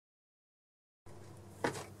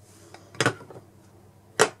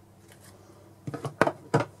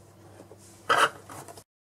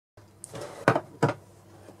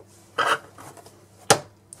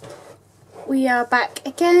we are back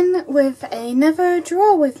again with another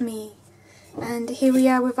draw with me. And here we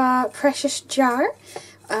are with our precious jar,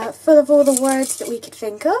 full of all the words that we could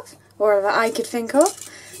think of, or that I could think of,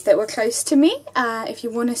 that were close to me. If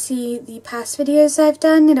you want to see the past videos I've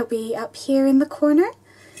done, it'll be up here in the corner.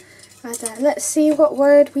 But let's see what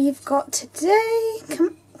word we've got today.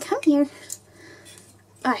 Come here.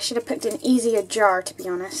 I should have picked an easier jar, to be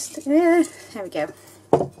honest. There we go.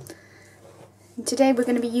 And today we're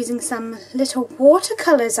going to be using some little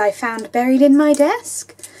watercolours I found buried in my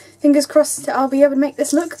desk. Fingers crossed I'll be able to make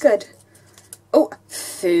this look good. Oh,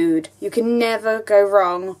 food. You can never go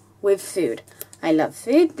wrong with food. I love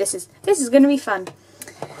food. This is going to be fun.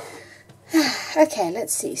 Okay,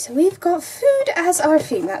 let's see. So we've got food as our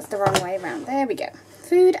theme. That's the wrong way around. There we go.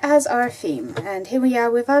 Food as our theme. And here we are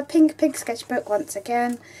with our Pink Pig sketchbook once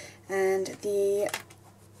again. And there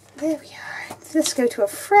we are. Let's go to a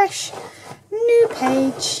fresh new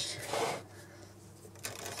page.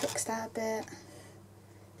 Fix that a bit.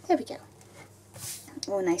 There we go.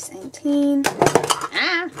 All nice and clean.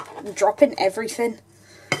 I'm dropping everything.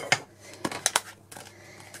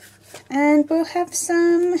 And we'll have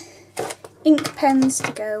some ink pens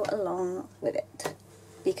to go along with it.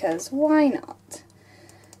 Because why not?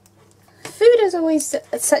 Food is always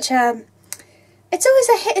such a... It's always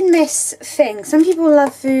a hit and miss thing. Some people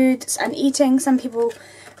love food and eating. Some people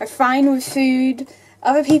are fine with food.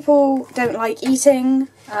 Other people don't like eating,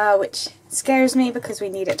 which scares me because we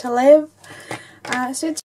need it to live.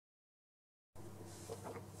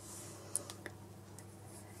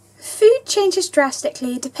 Food changes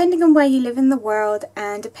drastically depending on where you live in the world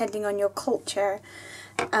and depending on your culture.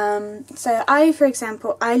 So I, for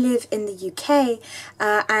example, I live in the UK,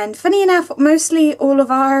 and funny enough, mostly all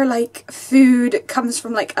of our food comes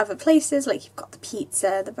from other places. Like you've got the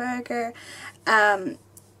pizza, the burger.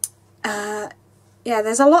 Yeah,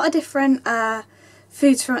 there's a lot of different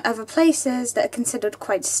foods from other places that are considered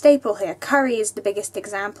quite staple here. Curry is the biggest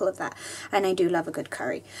example of that, and I do love a good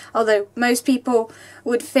curry. Although most people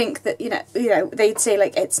would think that you know they'd say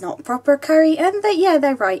it's not proper curry, and yeah,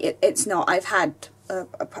 they're right. It's not. I've had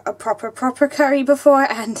a proper curry before,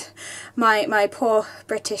 and my poor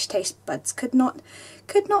British taste buds could not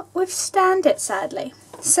withstand it, sadly.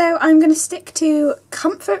 So I'm going to stick to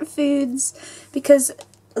comfort foods because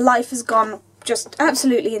life has gone just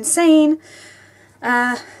absolutely insane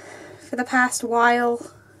for the past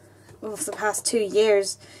while. Well, for the past 2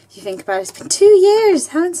 years, if you think about it. It's been 2 years!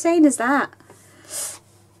 How insane is that?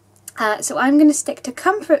 So I'm going to stick to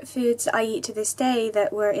comfort foods I eat to this day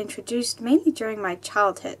that were introduced mainly during my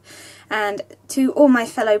childhood. And to all my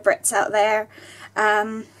fellow Brits out there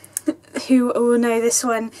who will know this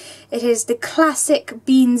one, it is the classic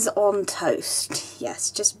beans on toast. Yes,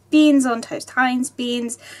 just beans on toast. Heinz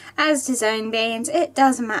beans, Asda's beans, it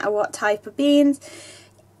doesn't matter what type of beans.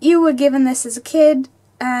 You were given this as a kid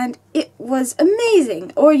and it was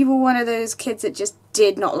amazing. Or you were one of those kids that just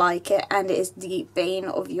did not like it and it is the bane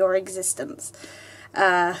of your existence.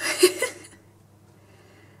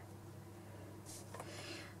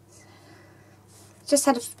 Just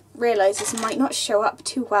had to realise this might not show up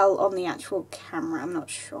too well on the actual camera. I'm not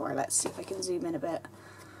sure. Let's see if I can zoom in a bit.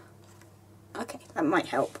 Okay, that might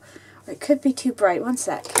help. Or it could be too bright. One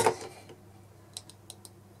sec.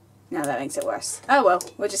 No, that makes it worse. Oh well,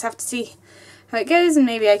 we'll just have to see how it goes, and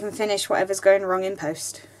maybe I can finish whatever's going wrong in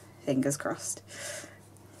post. Fingers crossed.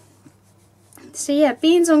 So yeah,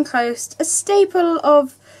 beans on toast, a staple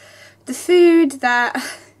of the food that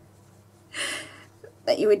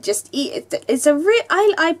you would just eat. It's a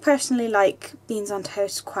I personally like beans on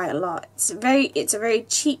toast quite a lot. It's a very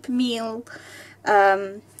cheap meal,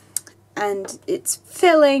 and it's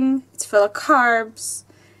filling. It's full of carbs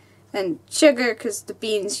and sugar because the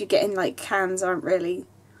beans you get in cans aren't really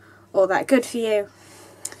all that good for you,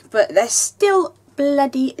 but they're still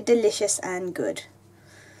bloody delicious and good.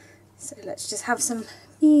 So let's just have some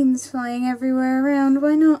beans flying everywhere around.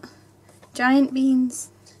 Why not? Giant beans.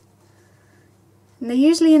 And they're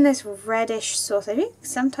usually in this reddish sauce. I think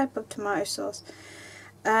some type of tomato sauce.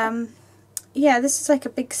 Yeah, this is a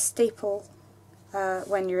big staple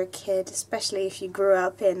when you're a kid, especially if you grew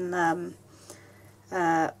up in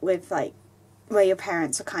with where your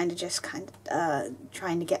parents are kind of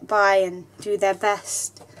trying to get by and do their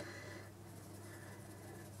best.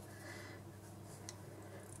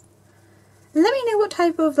 Let me know what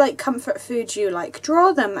type of comfort foods you like.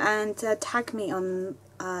 Draw them and tag me on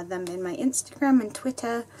them in my Instagram and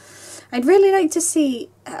Twitter. I'd really like to see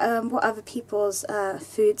what other people's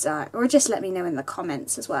foods are, or just let me know in the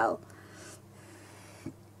comments as well.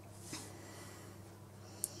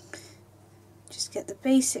 Just get the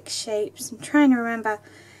basic shapes. I'm trying to remember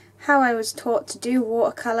how I was taught to do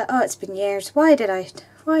watercolour. Oh, it's been years. Why did I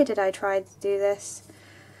try to do this?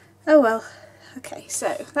 Oh well. Okay,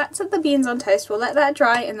 so that's the beans on toast. We'll let that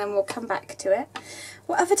dry and then we'll come back to it.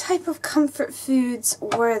 What other type of comfort foods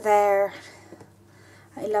were there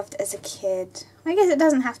I loved as a kid? I guess it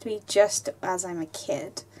doesn't have to be just as I'm a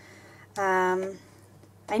kid.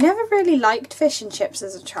 I never really liked fish and chips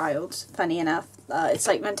as a child, funny enough. It's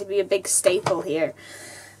like meant to be a big staple here.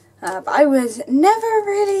 But I was never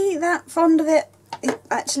really that fond of it. It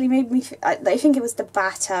actually made me, I think it was the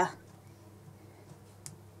batter.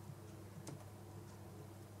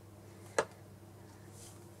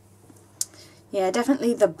 Yeah,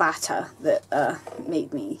 definitely the batter that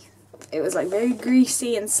made me, it was like very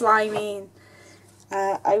greasy and slimy.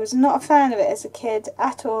 I was not a fan of it as a kid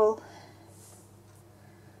at all.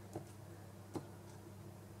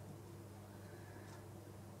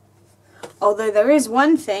 Although there is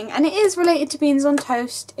one thing, and it is related to beans on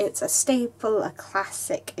toast. It's a staple, a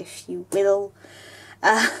classic, if you will.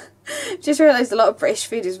 Just realised a lot of British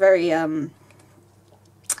food is very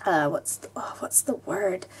what's the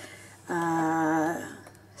word?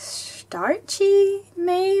 Starchy,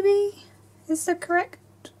 maybe is the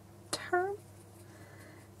correct term.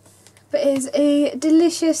 But it is a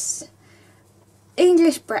delicious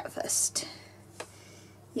English breakfast.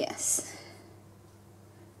 Yes.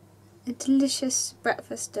 A delicious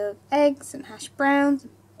breakfast of eggs and hash browns,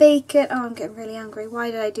 bacon. Oh, I'm getting really hungry. Why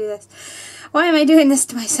did I do this? Why am I doing this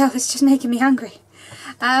to myself? It's just making me hungry.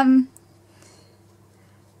 Yeah,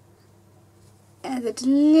 the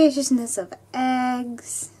deliciousness of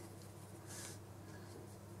eggs.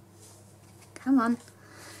 Come on.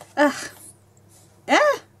 Ugh.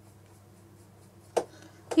 Ah!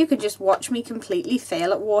 You could just watch me completely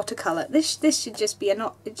fail at watercolour. This should just be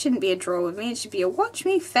it shouldn't be a draw with me. It should be a watch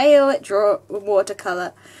me fail at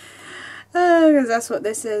watercolour. Because that's what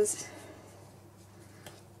this is.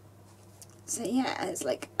 So yeah, it's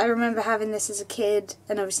like, I remember having this as a kid,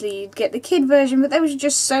 and obviously you'd get the kid version, but there was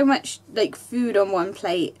just so much like food on one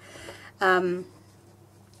plate. So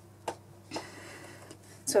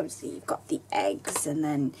obviously you've got the eggs, and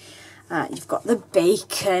then you've got the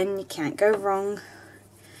bacon. You can't go wrong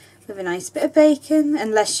with a nice bit of bacon,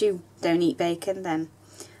 unless you don't eat bacon, then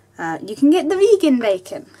you can get the vegan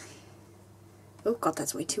bacon. Oh god,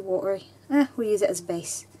 that's way too watery. We'll use it as a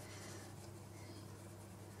base.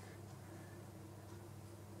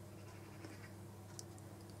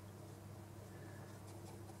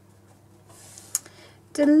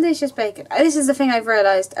 Delicious bacon. This is the thing I've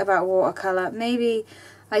realised about watercolour. Maybe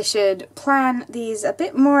I should plan these a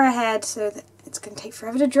bit more ahead so that it's going to take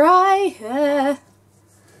forever to dry.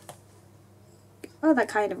 Oh, that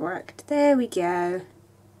kind of worked. There we go.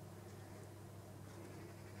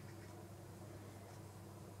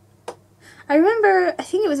 I remember, I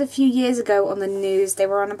think it was a few years ago on the news, they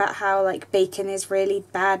were on about how like bacon is really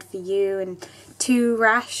bad for you, and 2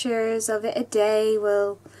 rashers of it a day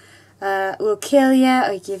will kill you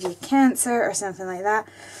or give you cancer or something like that.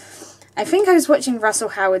 I think I was watching Russell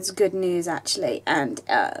Howard's Good News actually, and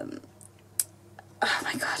oh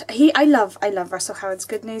my god, I love Russell Howard's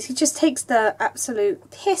Good News. He just takes the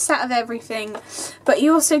absolute piss out of everything, but he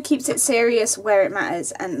also keeps it serious where it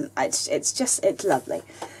matters, and it's lovely.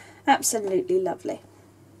 Absolutely lovely.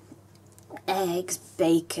 Eggs,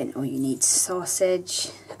 bacon, or you need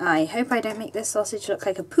sausage. I hope I don't make this sausage look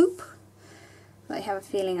like a poop, but I have a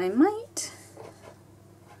feeling I might.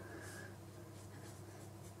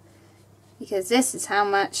 Because this is how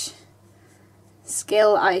much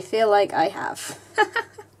skill I feel like I have.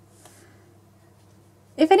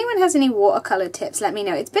 If anyone has any watercolour tips, let me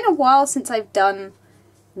know. It's been a while since I've done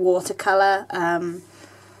watercolour,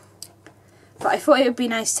 but I thought it would be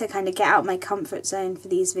nice to kind of get out my comfort zone for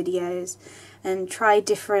these videos and try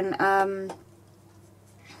different,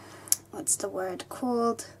 what's the word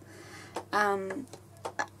called? I'm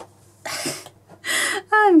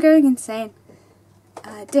going insane.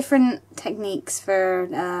 Different techniques for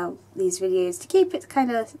these videos to keep it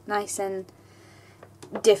kind of nice and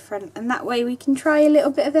different, and that way we can try a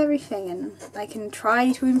little bit of everything, and I can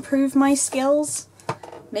try to improve my skills,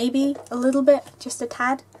 maybe a little bit, just a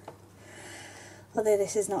tad. Although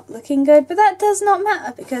this is not looking good, but that does not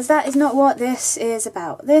matter because that is not what this is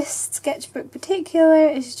about. This sketchbook particular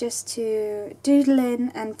is just to doodle in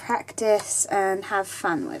and practice and have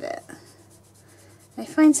fun with it. I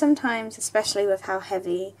find sometimes, especially with how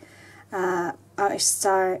heavy artists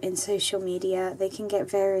are in social media, they can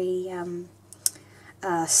get very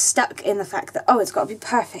stuck in the fact that, oh, it's got to be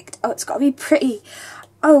perfect, oh, it's got to be pretty,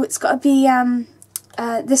 oh, it's got to be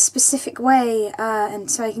this specific way, and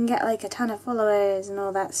so I can get like a ton of followers and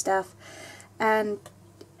all that stuff. And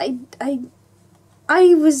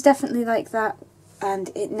I was definitely like that, and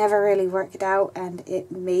it never really worked out, and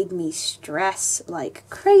it made me stress like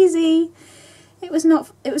crazy. It was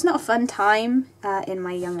not a fun time in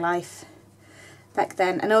my young life back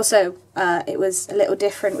then, and also it was a little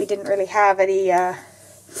different. We didn't really have any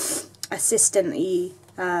assistant-y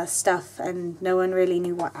stuff, and no one really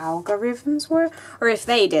knew what algorithms were, or if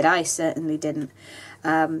they did, I certainly didn't.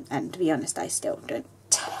 And to be honest, I still don't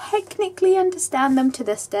technically understand them to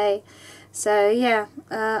this day. So yeah,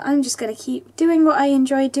 I'm just going to keep doing what I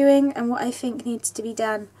enjoy doing and what I think needs to be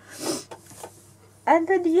done. And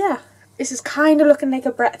then yeah, this is kind of looking like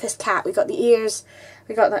a breakfast cat. We got the ears,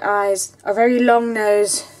 we got the eyes, a very long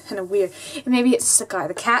nose, and a weird... Maybe it's a cigar.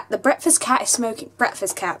 The breakfast cat is smoking.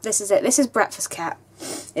 Breakfast cat. This is it. This is breakfast cat.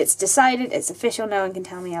 It's decided. It's official. No one can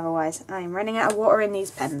tell me otherwise. I'm running out of water in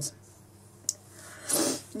these pens.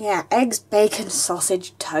 Yeah, eggs, bacon,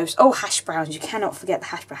 sausage, toast. Oh, hash browns. You cannot forget the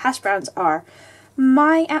hash browns. Hash browns are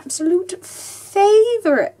my absolute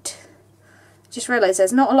favourite. Just realised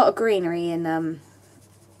there's not a lot of greenery in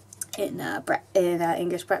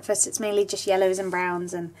English breakfast. It's mainly just yellows and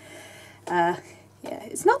browns, and yeah,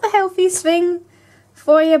 it's not the healthiest thing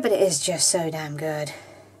for you, but it is just so damn good.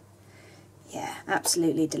 Yeah,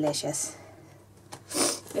 absolutely delicious.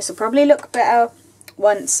 This will probably look better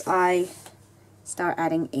once I start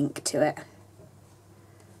adding ink to it.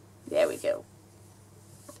 There we go.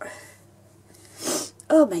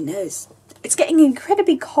 Oh, my nose. It's getting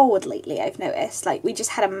incredibly cold lately, I've noticed. Like, we just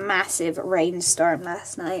had a massive rainstorm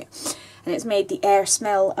last night, and it's made the air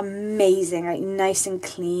smell amazing, like nice and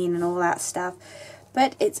clean and all that stuff.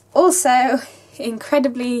 But it's also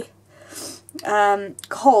incredibly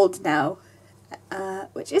cold now,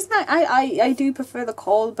 which is not... I do prefer the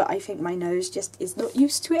cold, but I think my nose just is not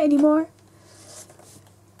used to it anymore.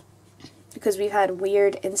 Because we've had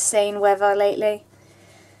weird, insane weather lately.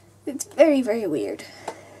 It's very, very weird.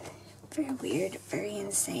 Very weird, very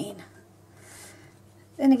insane.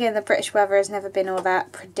 Then again, the British weather has never been all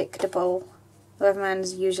that predictable. The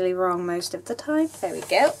weatherman's usually wrong most of the time. There we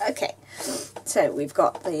go. Okay, so we've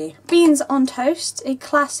got the beans on toast, a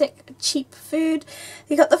classic cheap food.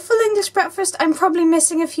 You got the full English breakfast. I'm probably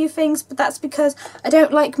missing a few things, but that's because I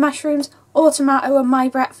don't like mushrooms or tomato on my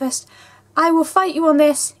breakfast. I will fight you on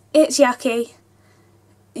this. It's yucky.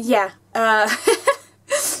 Yeah.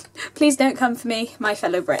 Please don't come for me, my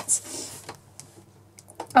fellow Brits.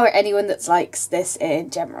 Or anyone that likes this in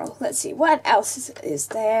general. Let's see, what else is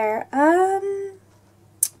there?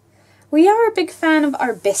 We are a big fan of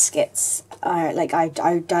our biscuits, like our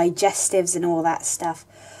digestives and all that stuff.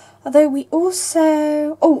 Although we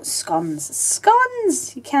also... Oh, scones.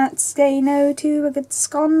 Scones! You can't say no to a good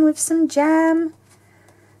scone with some jam.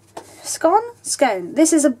 Scone? Scone.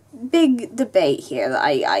 This is a big debate here that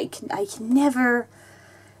I can never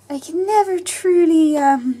truly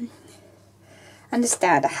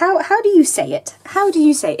understand. How do you say it? How do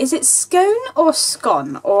you say it? Is it scone or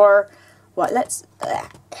scone or what? Let's there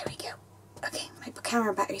we go. Okay, my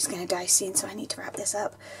camera battery's gonna die soon, so I need to wrap this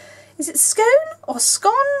up. Is it scone or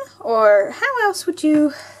scone, or how else would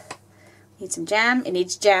you... Need some jam. It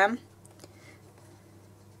needs jam.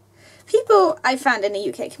 People I found in the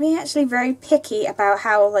UK can be actually very picky about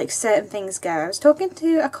how like certain things go. I was talking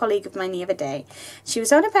to a colleague of mine the other day. She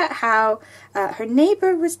was on about how her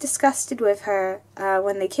neighbour was disgusted with her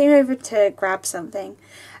when they came over to grab something,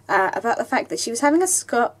 about the fact that she was having a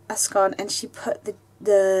scone and she put the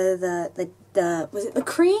was it the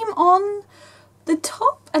cream on the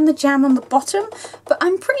top and the jam on the bottom, but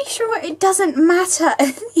I'm pretty sure it doesn't matter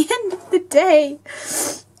at the end of the day,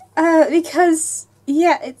 because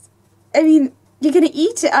yeah, I mean, you're going to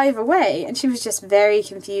eat it either way, and she was just very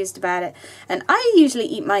confused about it. And I usually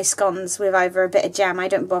eat my scones with either a bit of jam. I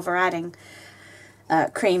don't bother adding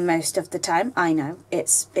cream most of the time. I know,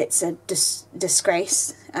 it's a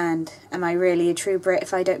disgrace, and am I really a true Brit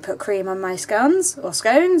if I don't put cream on my scones, or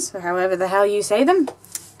however the hell you say them?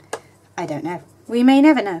 I don't know. We may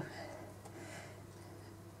never know.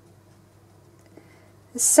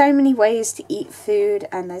 There's so many ways to eat food,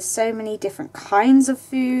 and there's so many different kinds of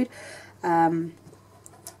food.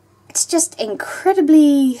 It's just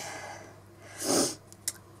incredibly...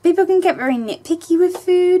 People can get very nitpicky with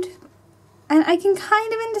food, and I can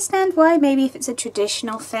kind of understand why, maybe if it's a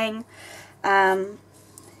traditional thing.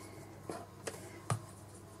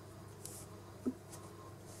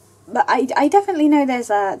 But I definitely know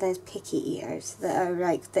there's picky eaters that are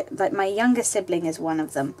like my younger sibling is one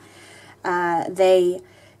of them. They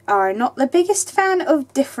are not the biggest fan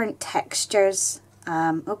of different textures.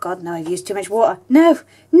 Oh god, no, I've used too much water. No,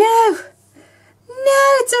 no,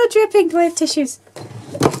 no, it's all dripping. Do I have tissues?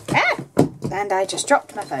 Ah! And I just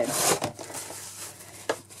dropped my phone.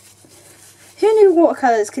 Who knew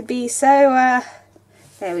watercolours could be so,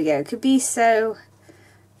 there we go, could be so,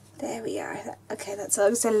 there we are. Okay, that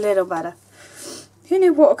looks a little better. Who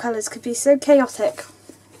knew watercolours could be so chaotic?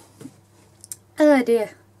 Oh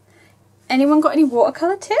dear. Anyone got any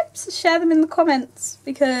watercolour tips? Share them in the comments,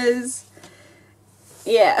 because,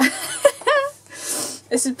 yeah.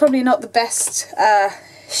 This is probably not the best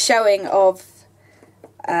showing of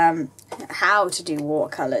how to do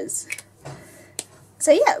watercolours.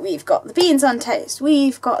 So yeah, we've got the beans on toast,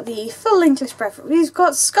 we've got the full English breakfast, we've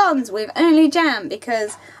got scones with only jam,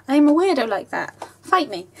 because I'm a weirdo like that. Fight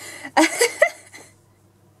me.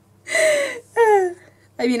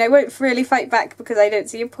 I mean, I won't really fight back because I don't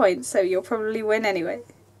see a point, so you'll probably win anyway.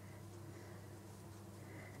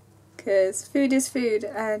 Because food is food,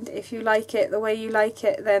 and if you like it the way you like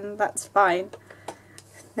it, then that's fine.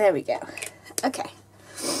 There we go. Okay.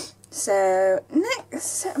 So,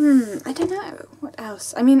 next, I don't know, what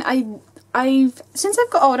else? I mean, since I've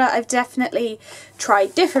got older, I've definitely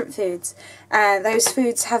tried different foods, and those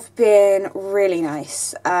foods have been really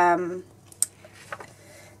nice. And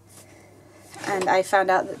I found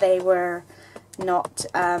out that they were not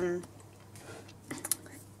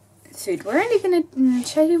food. We're only going to,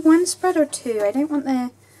 should I do one spread or two? I don't want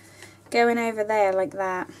the going over there like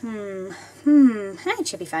that. It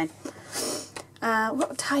should be fine.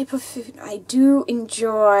 What type of food? I do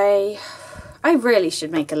enjoy, I really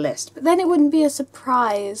should make a list, but then it wouldn't be a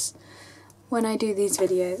surprise when I do these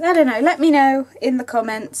videos. I don't know, let me know in the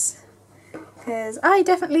comments, because I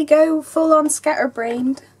definitely go full on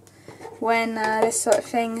scatterbrained when this sort of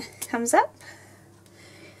thing comes up.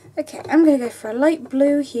 Okay, I'm going to go for a light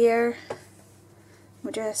blue here.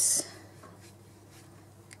 We'll just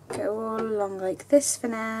go all along like this for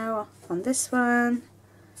now on this one.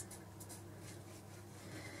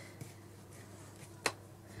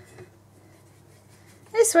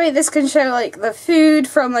 This way this can show like the food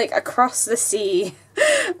from like across the sea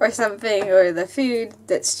or something, or the food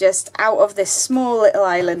that's just out of this small little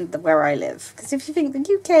island where I live. Because if you think the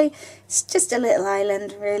UK, it's just a little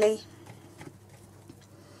island really.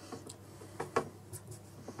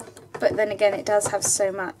 But then again, it does have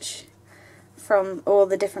so much from all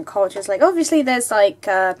the different cultures. Like obviously there's like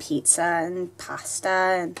pizza and pasta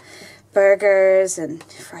and burgers and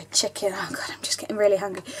fried chicken. Oh god, I'm just getting really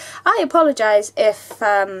hungry. I apologise if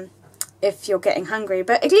you're getting hungry,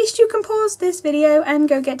 but at least you can pause this video and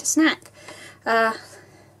go get a snack.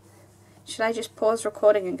 Should I just pause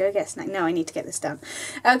recording and go get a snack? No, I need to get this done.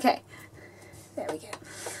 Okay, there we go.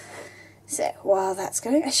 So while that's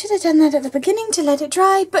going, I should have done that at the beginning to let it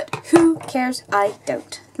dry, but who cares? I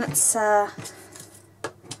don't. Let's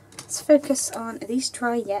focus on, are these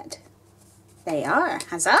dry yet? They are.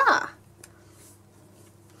 Huzzah!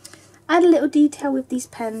 Add a little detail with these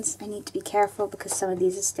pens. I need to be careful because some of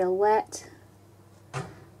these are still wet.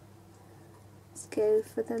 Let's go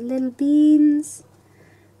for the little beans.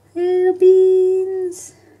 Little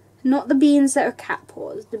beans. Not the beans that are cat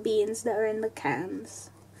paws, the beans that are in the cans.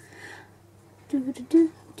 Do do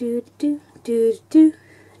do do do do do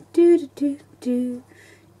do do do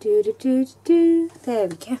do do do. There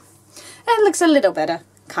we go. That looks a little better,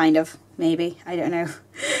 kind of, maybe. I don't know.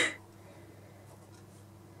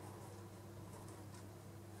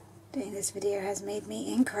 Doing this video has made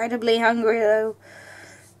me incredibly hungry though.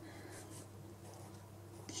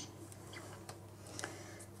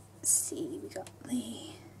 Let's see, we got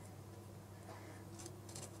the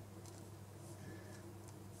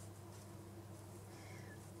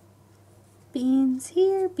beans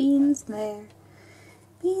here, beans there.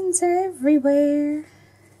 Beans are everywhere.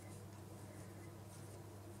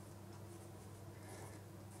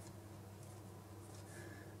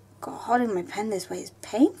 God, holding my pen this way is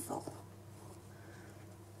painful.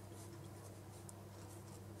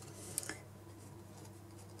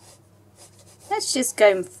 Let's just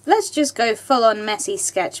go full on messy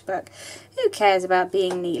sketchbook. Who cares about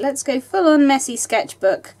being neat? Let's go full on messy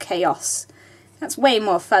sketchbook chaos. That's way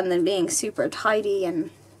more fun than being super tidy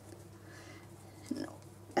and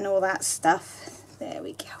all that stuff. There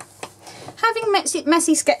we go. Having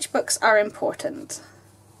messy sketchbooks are important.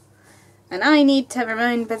 And I need to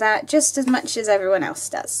remember that just as much as everyone else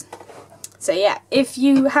does. So yeah, if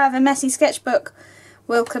you have a messy sketchbook,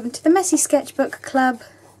 welcome to the Messy Sketchbook Club.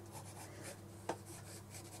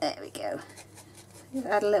 There we go.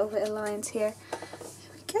 Add a little bit of lines here. There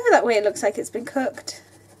we go. That way it looks like it's been cooked.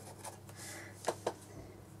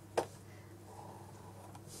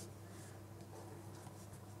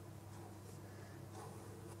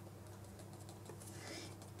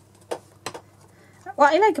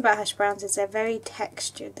 What I like about hash browns is they're very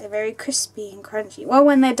textured. They're very crispy and crunchy. Well,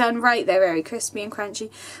 when they're done right, they're very crispy and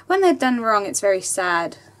crunchy. When they're done wrong, it's very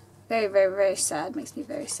sad. Very, very, very sad. Makes me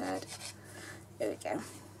very sad. There we go.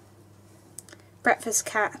 Breakfast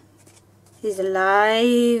cat is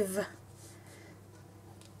alive.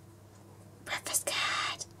 Breakfast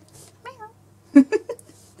cat. Meow.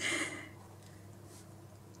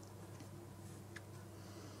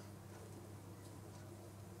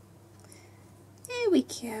 There we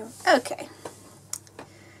go. Okay.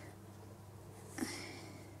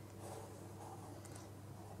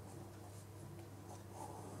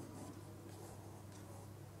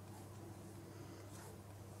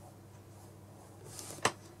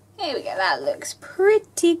 There we go, that looks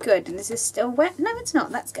pretty good. And is this still wet? No, it's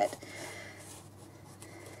not. That's good.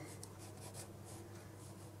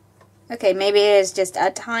 Okay, maybe it is just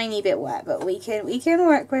a tiny bit wet, but we can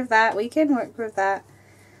work with that. We can work with that.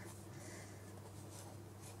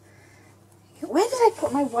 Where did I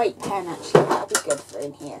put my white pen actually? That'll be good for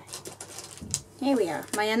in here. Here we are.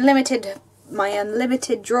 My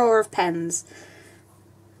unlimited drawer of pens.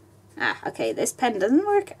 Ah, okay, this pen doesn't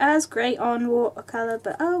work as great on watercolour,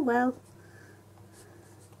 but oh well.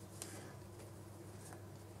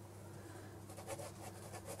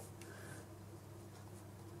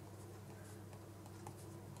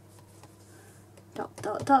 Dot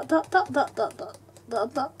dot dot dot dot dot dot dot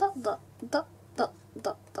dot dot dot dot dot dot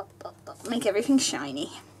dot dot dot dot. Make everything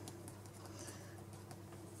shiny.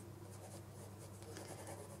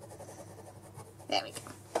 There we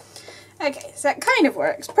go. Okay, so that kind of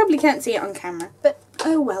works. Probably can't see it on camera, but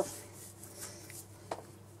oh well.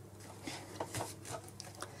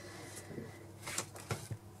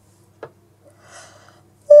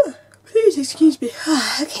 Oh, please excuse me.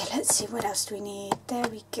 Okay, let's see, what else do we need? There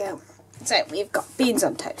we go. So we've got beans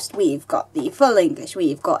on toast, we've got the full English,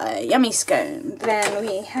 we've got a yummy scone, then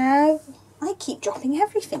we have... I keep dropping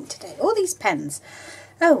everything today, all these pens.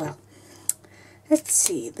 Oh well. Let's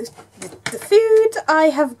see, the food I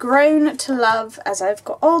have grown to love as I've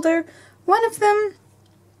got older. One of them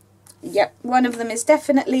is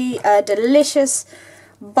definitely a delicious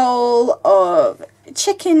bowl of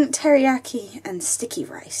chicken teriyaki and sticky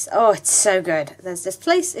rice. Oh, it's so good. There's this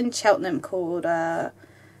place in Cheltenham called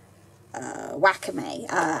Wakame.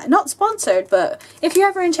 Not sponsored, but if you're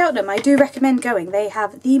ever in Cheltenham, I do recommend going. They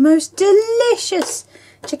have the most delicious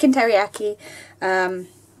chicken teriyaki.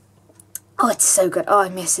 Oh, it's so good. Oh, I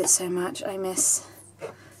miss it so much. I miss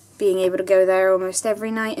being able to go there almost every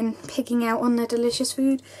night and picking out on the delicious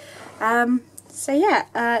food. So yeah,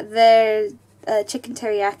 the chicken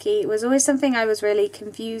teriyaki was always something I was really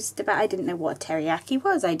confused about. I didn't know what teriyaki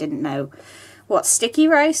was. I didn't know what sticky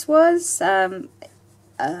rice was.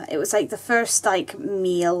 It was like the first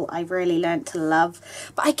meal I really learnt to love.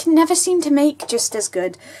 But I can never seem to make just as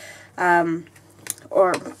good.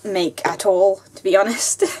 Or make at all, to be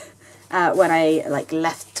honest. When I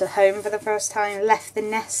left home for the first time, left the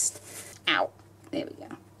nest. Ow. There we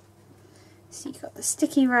go. So you got the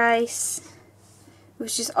sticky rice. It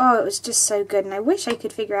was just, oh, it was just so good, and I wish I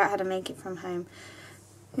could figure out how to make it from home.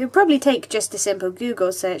 It would probably take just a simple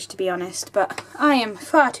Google search, to be honest, but I am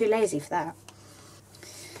far too lazy for that.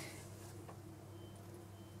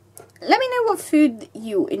 Let me know what food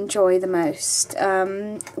you enjoy the most.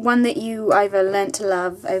 One that you either learnt to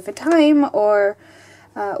love over time, or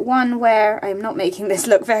one where I'm not making this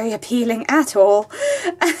look very appealing at all.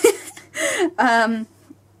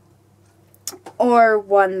 Or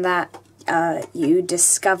one that you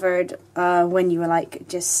discovered when you were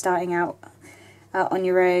just starting out on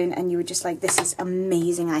your own, and you were just like, this is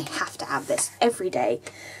amazing, I have to have this every day.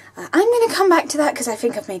 I'm going to come back to that because I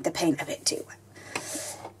think I've made the paint a bit too wet.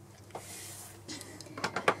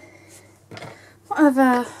 What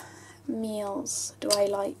other meals do I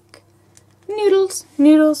like? Noodles.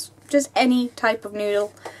 Noodles. Just any type of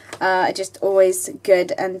noodle. Just always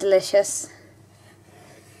good and delicious.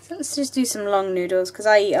 So let's just do some long noodles because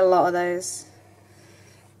I eat a lot of those.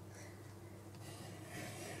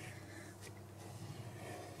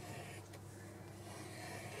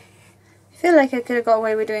 I feel like I could have got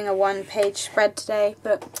away with doing a one-page spread today,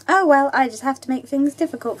 but oh well, I just have to make things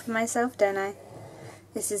difficult for myself, don't I?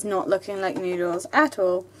 This is not looking like noodles at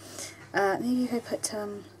all. Maybe if I put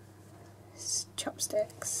some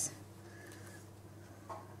chopsticks.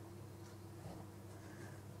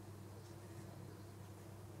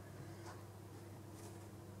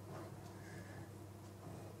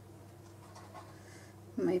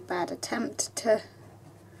 My bad attempt to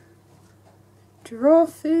draw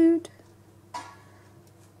food.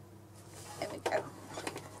 There we go.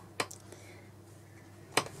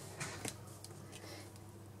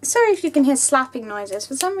 sorry if you can hear slapping noises.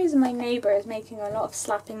 For some reason my neighbour is making a lot of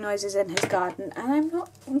slapping noises in his garden and I'm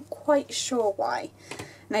not quite sure why.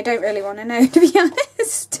 And I don't really want to know, to be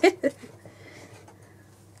honest. There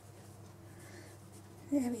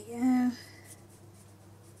we go.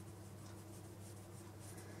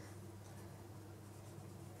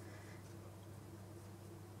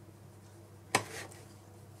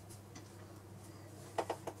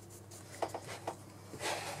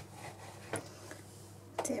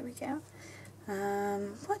 There we go.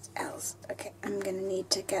 What else? Okay, I'm gonna need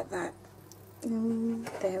to get that.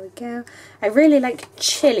 There we go. I really like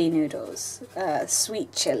chili noodles.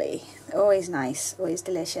 Sweet chili. Always nice, always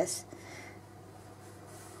delicious.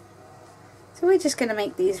 So we're just gonna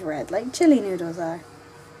make these red, like chili noodles are.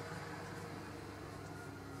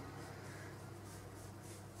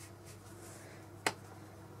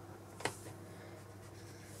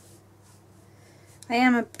 I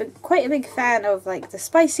am quite a big fan of like the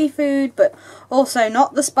spicy food, but also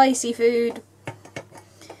not the spicy food.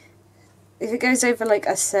 If it goes over like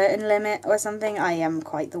a certain limit or something, I am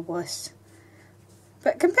quite the worst.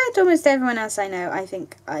 But compared to almost everyone else I know, I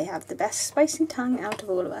think I have the best spicy tongue out of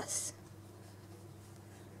all of us.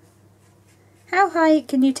 How high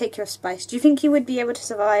can you take your spice? Do you think you would be able to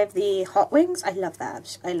survive the Hot Wings? I love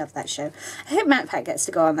that. I love that show. I hope Matt Pat gets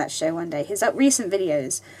to go on that show one day. His recent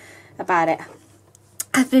videos about it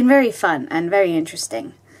have been very fun and very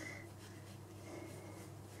interesting.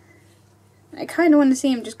 I kind of want to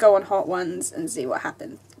see him just go on Hot Ones and see what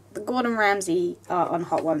happens. The Gordon Ramsay on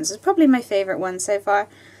Hot Ones is probably my favourite one so far.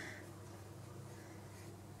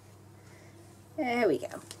 There we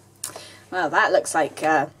go. Well, that looks like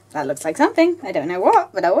something. I don't know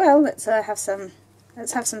what, but oh well. Let's have some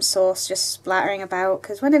sauce just splattering about.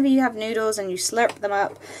 Because whenever you have noodles and you slurp them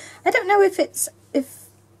up, I don't know if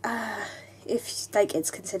like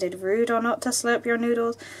it's considered rude or not to slurp your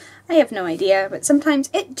noodles. I have no idea, but sometimes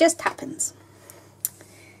it just happens.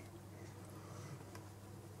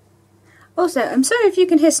 Also, I'm sorry if you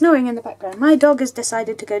can hear snoring in the background. My dog has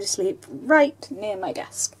decided to go to sleep right near my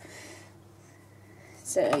desk.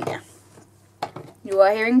 So yeah, you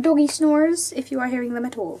are hearing doggy snores if you are hearing them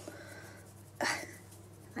at all.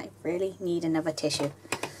 I really need another tissue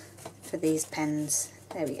for these pens.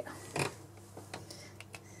 There we go.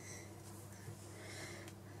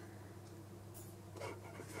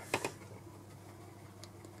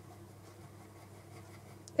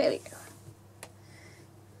 There we go.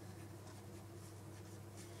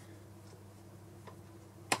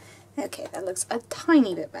 Okay, that looks a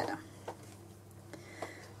tiny bit better.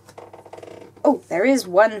 Oh, there is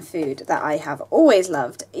one food that I have always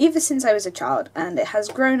loved, ever since I was a child, and it has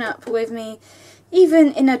grown up with me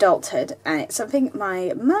even in adulthood, and it's something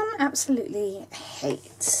my mum absolutely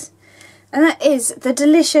hates. And that is the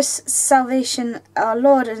delicious salvation, our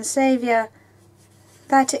Lord and Saviour,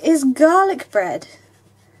 that is garlic bread.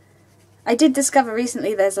 I did discover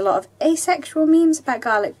recently there's a lot of asexual memes about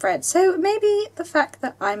garlic bread, so maybe the fact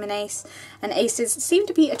that I'm an ace and aces seem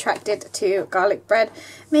to be attracted to garlic bread,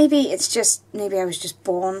 maybe I was just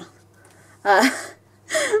born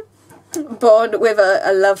with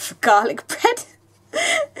a love for garlic bread.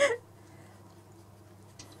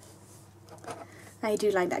 I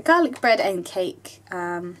do like that. Garlic bread and cake.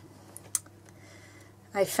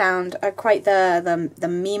 I found are quite the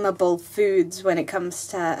memeable foods when it comes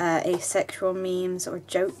to asexual memes or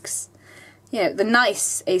jokes. You know, the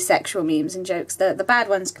nice asexual memes and jokes. The bad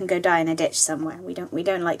ones can go die in a ditch somewhere. We don't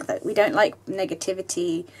like that. We don't like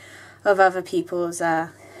negativity of other people's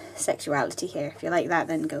sexuality here. If you like that,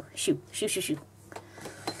 then go shoo shoo shoo shoo.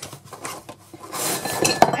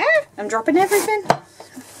 Ah, I'm dropping everything.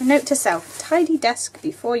 A note to self: tidy desk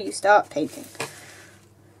before you start painting.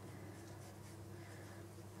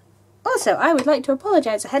 Also, I would like to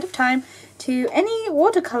apologise ahead of time to any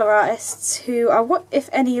watercolour artists who are, if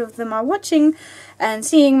any of them are watching and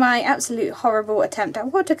seeing my absolute horrible attempt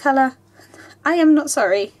at watercolour. I am not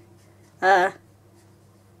sorry, but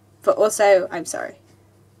also I'm sorry.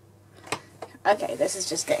 Okay, this is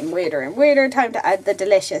just getting weirder and weirder. Time to add the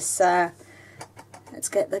delicious, let's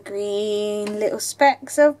get the green little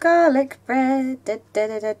specks of garlic bread. Da, da,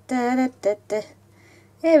 da, da, da, da, da.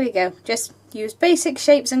 There we go. Just use basic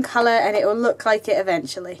shapes and colour and it will look like it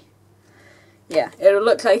eventually. Yeah, it'll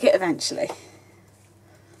look like it eventually.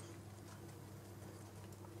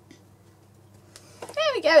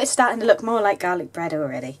 There we go, it's starting to look more like garlic bread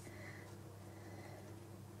already.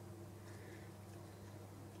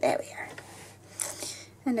 There we are.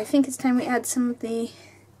 And I think it's time we add some of the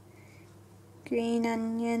green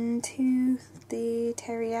onion to the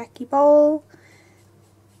teriyaki bowl.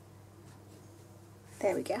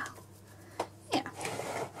 There we go. Yeah.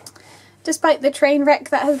 Despite the train wreck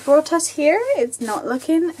that has brought us here, it's not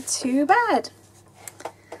looking too bad.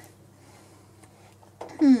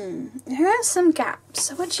 There are some gaps.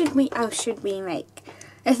 So what should we make?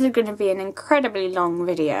 This is going to be an incredibly long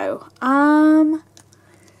video.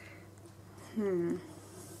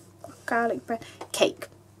 Garlic bread. Cake.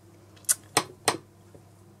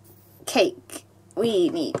 Cake. We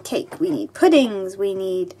need cake. We need puddings. We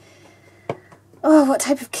need... Oh, what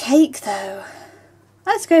type of cake though?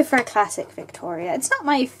 Let's go for a classic Victoria. It's not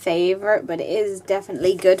my favourite, but it is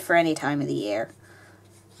definitely good for any time of the year.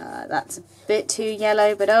 That's a bit too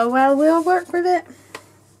yellow, but oh well, we'll work with it.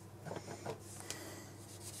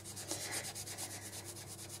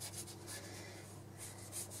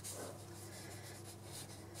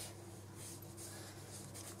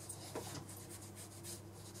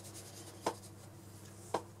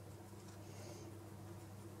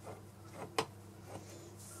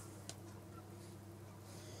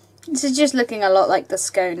 This is just looking a lot like the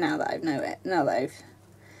scone now that I've known it.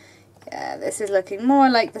 Yeah, this is looking more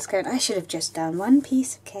like the scone. I should have just done one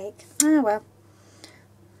piece of cake. Ah, well.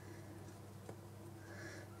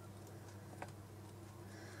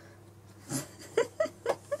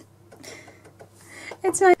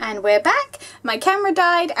 It's nice. And we're back. My camera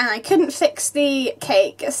died and I couldn't fix the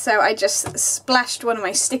cake, so I just splashed one of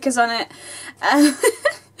my stickers on it. And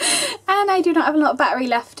I do not have a lot of battery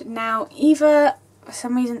left now either. For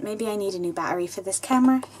some reason, maybe I need a new battery for this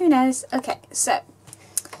camera. Who knows? Okay, so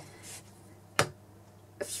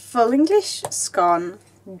full English, scone,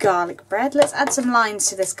 garlic bread. Let's add some lines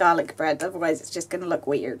to this garlic bread, otherwise it's just going to look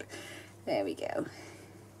weird. There we go.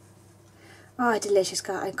 Oh, delicious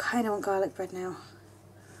garlic. I kind of want garlic bread now.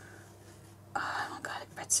 Oh, I want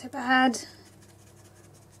garlic bread so bad.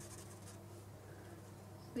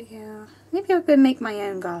 There we go. Maybe I could make my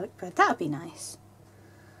own garlic bread. That would be nice.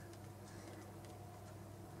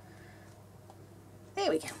 There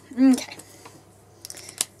we go. Okay.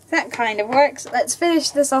 That kind of works. Let's finish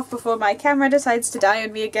this off before my camera decides to die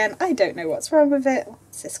on me again. I don't know what's wrong with it.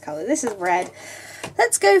 What's this colour? This is red.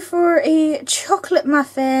 Let's go for a chocolate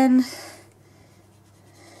muffin.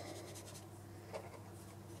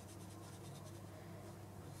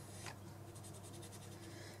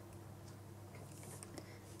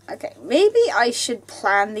 Okay, maybe I should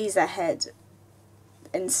plan these ahead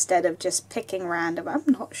instead of just picking random. I'm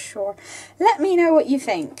not sure. Let me know what you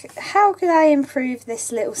think. How could I improve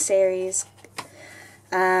this little series?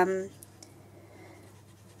 Do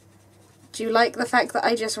you like the fact that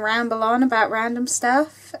I just ramble on about random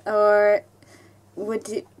stuff? Or would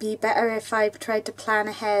it be better if I tried to plan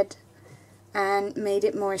ahead and made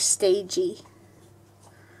it more stagey?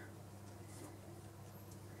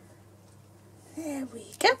 There we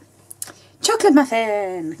go. Chocolate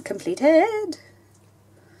muffin completed.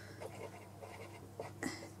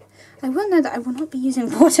 I will know that I will not be using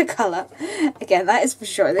watercolour. Again, that is for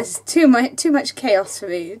sure. This is too much chaos for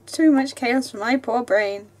me. Too much chaos for my poor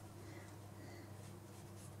brain.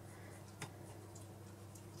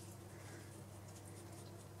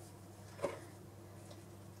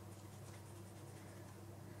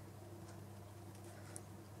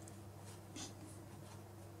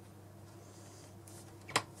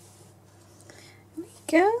 There we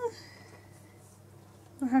go.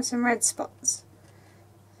 We'll have some red spots.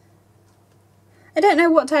 I don't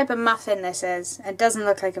know what type of muffin this is. It doesn't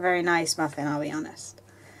look like a very nice muffin, I'll be honest.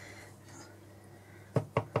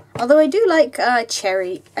 Although I do like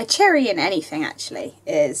cherry. A cherry in anything, actually,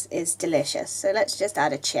 is delicious. So let's just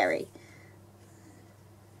add a cherry.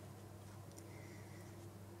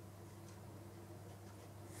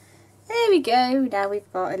 There we go. Now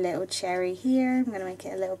we've got a little cherry here. I'm going to make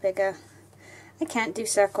it a little bigger. I can't do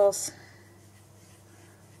circles.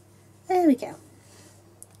 There we go.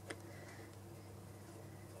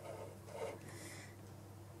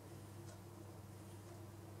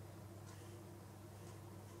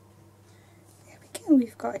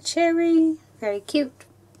 We've got a cherry, very cute.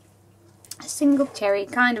 A single cherry,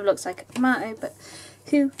 kind of looks like a tomato, but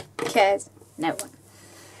who cares? No one.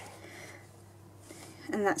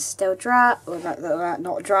 And that's still dry, or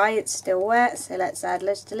not dry, it's still wet, so let's add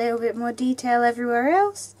just a little bit more detail everywhere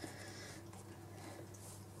else.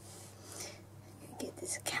 Get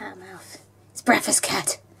this cat mouth. It's breakfast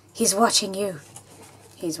cat. He's watching you.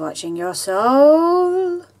 He's watching your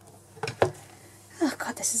soul. Oh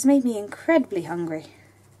god, this has made me incredibly hungry.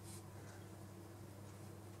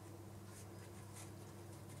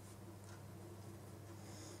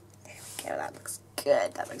 There we go, that looks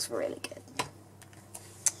good. That looks really good.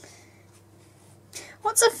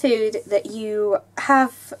 What's a food that you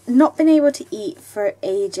have not been able to eat for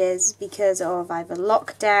ages because of either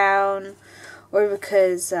lockdown or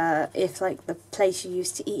because if like the place you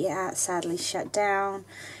used to eat it at sadly shut down,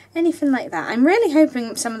 anything like that. I'm really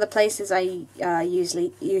hoping some of the places I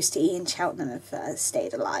usually used to eat in Cheltenham have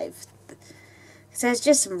stayed alive, because there's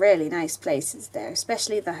just some really nice places there,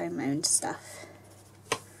 especially the home-owned stuff.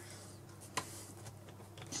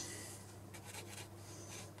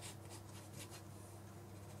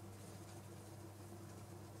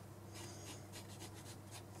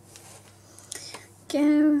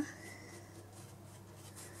 Go.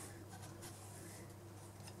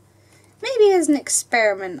 Maybe as an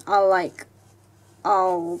experiment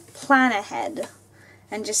I'll plan ahead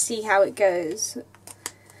and just see how it goes.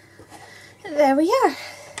 There we are.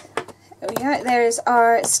 There we are. There's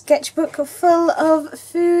our sketchbook full of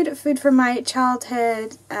food from my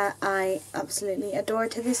childhood I absolutely adore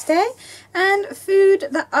to this day, and food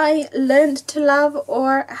that I learned to love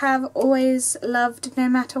or have always loved no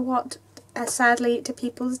matter what, sadly to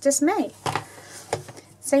people's dismay.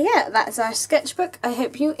 So yeah, that's our sketchbook. I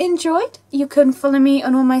hope you enjoyed. You can follow me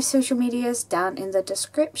on all my social medias down in the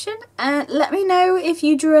description, and let me know if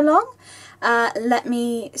you drew along. Let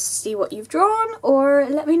me see what you've drawn, or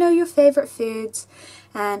let me know your favourite foods,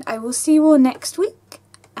 and I will see you all next week,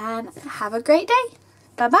 and have a great day.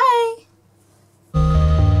 Bye bye!